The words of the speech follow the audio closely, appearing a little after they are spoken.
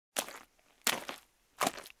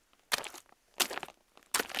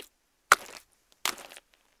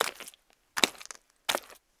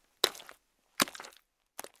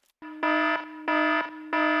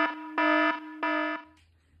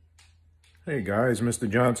Hey guys, Mr.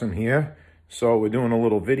 Johnson here. So we're doing a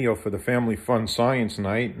little video for the Family Fun Science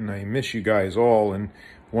Night, and I miss you guys all. And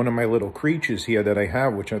one of my little creatures here that I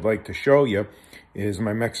have, which I'd like to show you, is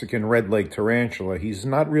my Mexican red-legged tarantula. He's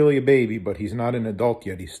not really a baby, but he's not an adult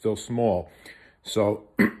yet. He's still small. So,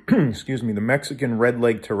 excuse me, the Mexican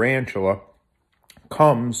red-legged tarantula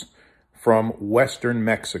comes from Western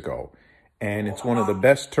Mexico. And it's one of the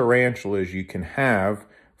best tarantulas you can have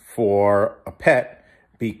for a pet,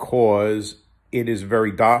 because it is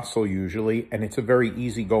very docile usually, and it's a very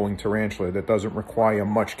easygoing tarantula that doesn't require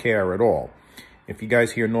much care at all. If you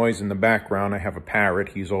guys hear noise in the background, I have a parrot.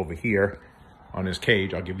 He's over here on his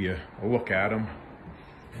cage. I'll give you a look at him.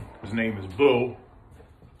 His name is Boo.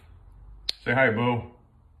 Say hi, Boo.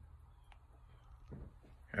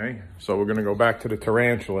 Okay, so we're gonna go back to the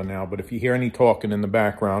tarantula now, but if you hear any talking in the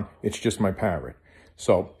background, it's just my parrot.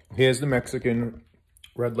 So here's the Mexican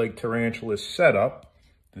red-legged tarantula's setup.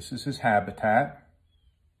 This is his habitat.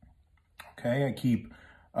 Okay, I keep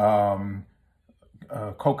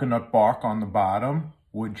coconut bark on the bottom,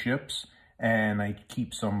 wood chips, and I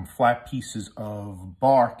keep some flat pieces of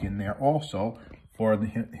bark in there also for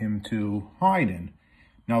him to hide in.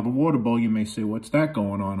 Now the water bowl, you may say, what's that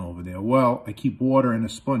going on over there? Well, I keep water in a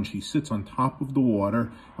sponge. He sits on top of the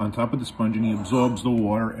water, on top of the sponge, and he absorbs the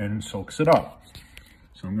water and soaks it up.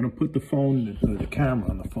 So I'm going to put the phone, the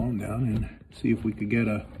camera on the phone down and see if we could get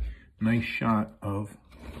a nice shot of...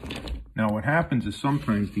 Now what happens is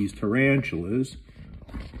sometimes these tarantulas,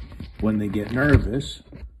 when they get nervous,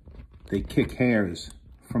 they kick hairs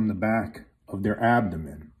from the back of their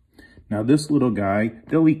abdomen. Now this little guy,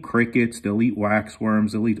 they'll eat crickets, they'll eat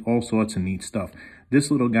waxworms, they'll eat all sorts of neat stuff.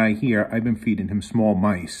 This little guy here, I've been feeding him small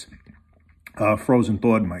mice, frozen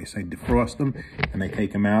thawed mice. I defrost them and I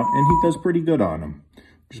take him out, and he does pretty good on them.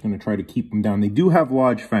 Just going to try to keep them down. They do have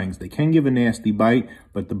large fangs. They can give a nasty bite,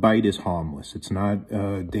 but the bite is harmless. It's not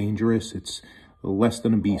dangerous. It's less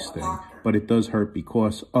than a bee sting, but it does hurt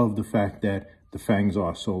because of the fact that the fangs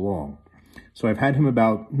are so long. So I've had him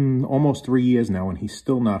about almost 3 years now, and he's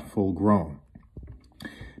still not full grown.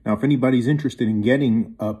 Now, if anybody's interested in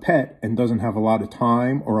getting a pet and doesn't have a lot of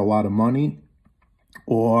time or a lot of money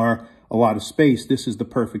or a lot of space, this is the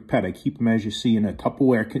perfect pet. I keep him, as you see, in a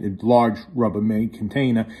Tupperware large Rubbermaid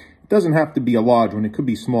container. It doesn't have to be a large one. It could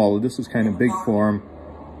be smaller. This is kind of big for him.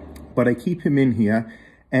 But I keep him in here,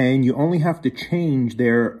 and you only have to change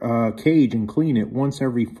their cage and clean it once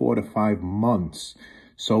every 4 to 5 months.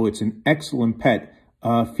 So it's an excellent pet.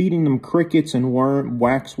 Feeding them crickets and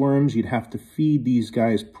waxworms, you'd have to feed these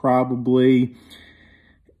guys probably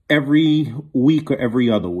every week or every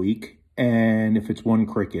other week. And if it's one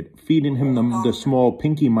cricket, feeding him the small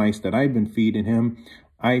pinky mice that I've been feeding him,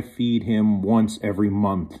 I feed him once every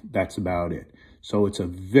month. That's about it. So it's a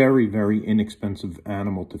very, very inexpensive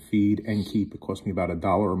animal to feed and keep. It costs me about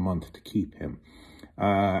 $1 a month to keep him.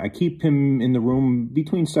 I keep him in the room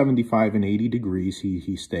between 75 and 80 degrees.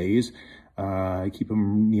 He stays. I keep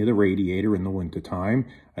him near the radiator in the wintertime.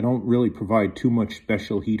 I don't really provide too much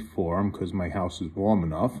special heat for him because my house is warm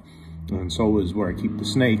enough. And so is where I keep the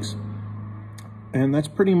snakes. And that's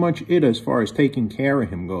pretty much it as far as taking care of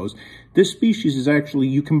him goes. This species is actually,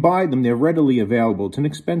 you can buy them. They're readily available. It's an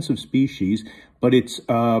expensive species, but it's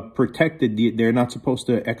protected. They're not supposed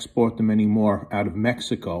to export them anymore out of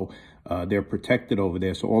Mexico. They're protected over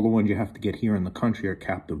there. So all the ones you have to get here in the country are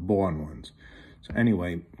captive born ones. So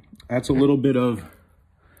anyway, that's a little bit of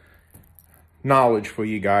knowledge for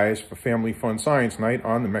you guys for Family Fun Science Night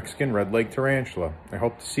on the Mexican red-legged tarantula. I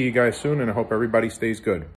hope to see you guys soon, and I hope everybody stays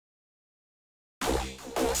good.